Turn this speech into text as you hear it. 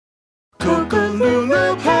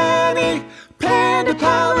Lulu, Penny, Panda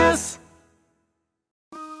Palace.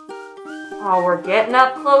 Oh, we're getting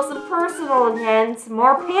up close and personal again. Some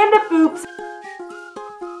more panda poops.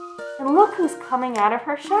 And look who's coming out of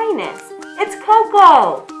her shyness. It's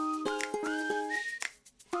Coco.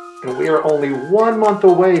 And we are only 1 month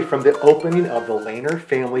away from the opening of the Lehner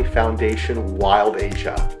Family Foundation Wild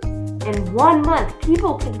Asia. In 1 month,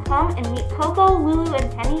 people can come and meet Coco, Lulu,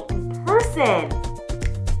 and Penny in person.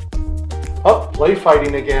 Oh, play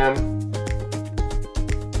fighting again.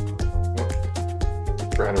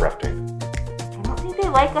 We're interrupting. I don't think they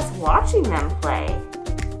like us watching them play.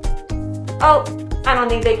 Oh, I don't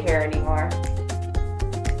think they care anymore.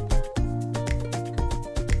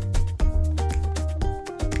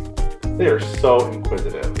 They are so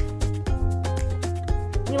inquisitive.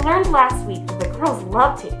 We learned last week that the girls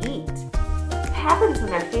love to eat. What happens when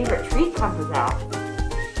their favorite treat comes out?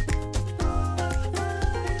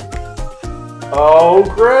 Oh,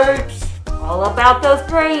 grapes! All about those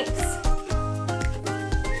grapes!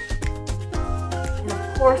 And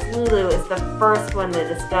of course Lulu is the first one to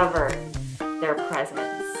discover their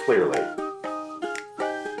presence. Clearly.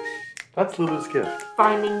 That's Lulu's gift.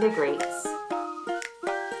 Finding the grapes.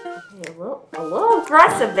 Okay, a little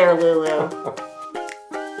aggressive there, Lulu.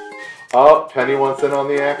 Oh, Penny wants in on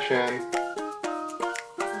the action.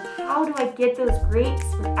 So how do I get those grapes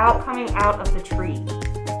without coming out of the tree?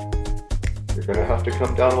 You're gonna have to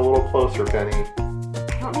come down a little closer, Penny.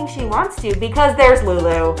 I don't think she wants to because there's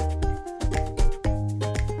Lulu.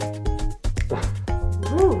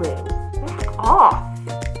 Lulu, back off.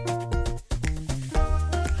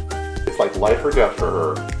 It's like life or death for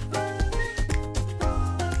her.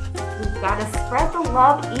 We've got to spread the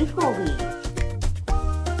love equally.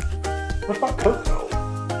 What about Coco?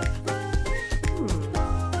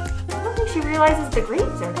 I don't think she realizes the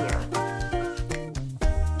grapes are here.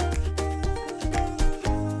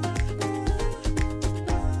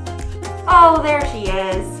 Oh, there she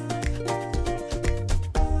is.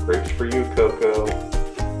 Grapes for you, Coco.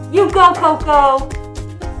 You go, Coco!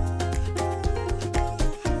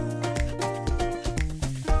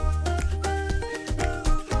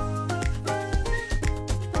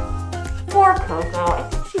 Poor Coco. I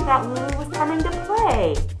think she thought Lulu was coming to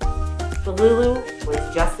play. But Lulu was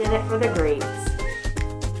just in it for the grapes.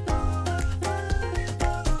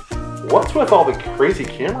 What's with all the crazy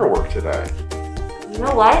camera work today? You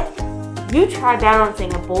know what? You try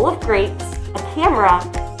balancing a bowl of grapes, a camera,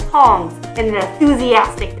 tongs, and an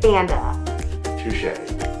enthusiastic panda. Touché.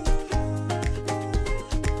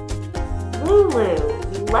 Lulu,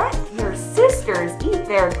 let your sisters eat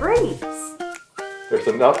their grapes. There's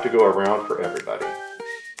enough to go around for everybody.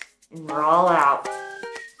 And we're all out.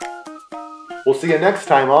 We'll see you next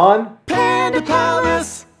time on Panda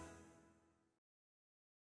Palace.